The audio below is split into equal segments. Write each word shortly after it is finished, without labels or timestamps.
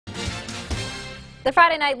The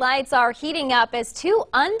Friday night lights are heating up as two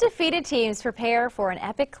undefeated teams prepare for an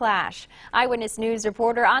epic clash. Eyewitness News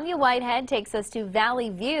reporter Anya Whitehead takes us to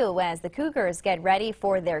Valley View as the Cougars get ready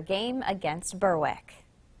for their game against Berwick.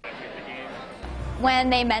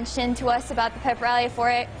 When they mentioned to us about the pep rally at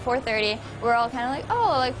 4:30, we're all kind of like,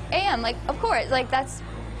 oh, like AM, like of course, like that's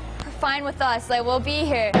fine with us, like we'll be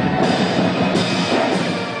here.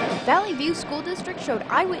 Valley View School District showed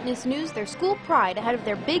Eyewitness News their school pride ahead of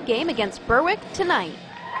their big game against Berwick tonight.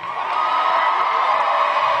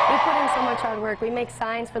 We put in so much hard work. We make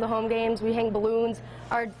signs for the home games. We hang balloons.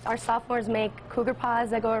 Our sophomores make cougar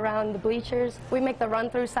paws that go around the bleachers. We make the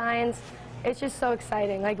run-through signs. It's just so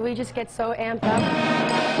exciting. Like, we just get so amped up.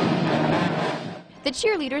 The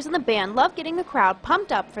cheerleaders and the band love getting the crowd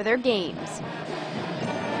pumped up for their games.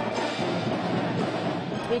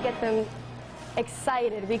 We get them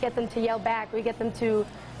excited. We get them to yell back. We get them to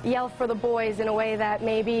yell for the boys in a way that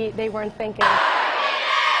maybe they weren't thinking.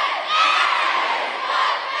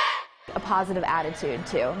 A positive attitude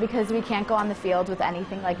too, because we can't go on the field with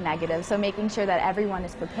anything like negative, so making sure that everyone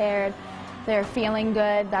is prepared, they're feeling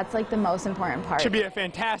good, that's like the most important part. Should be a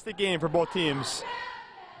fantastic game for both teams.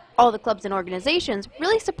 All the clubs and organizations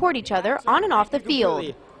really support each other on and off the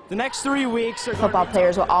field. The next 3 weeks are Football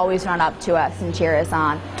players will always run up to us and cheer us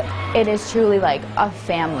on. It is truly like a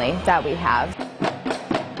family that we have.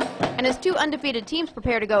 And as two undefeated teams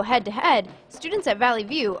prepare to go head-to-head, students at Valley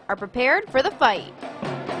View are prepared for the fight.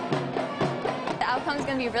 The outcome's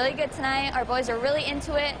going to be really good tonight. Our boys are really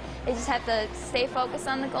into it. They just have to stay focused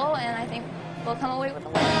on the goal, and I think we'll come away with a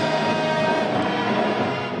win.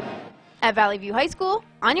 At Valley View High School,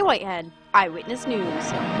 Anya Whitehead, Eyewitness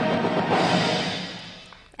News.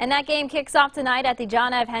 And that game kicks off tonight at the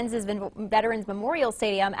John F. Henses Veterans Memorial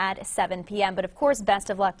Stadium at 7 p.m. But of course, best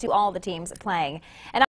of luck to all the teams playing. And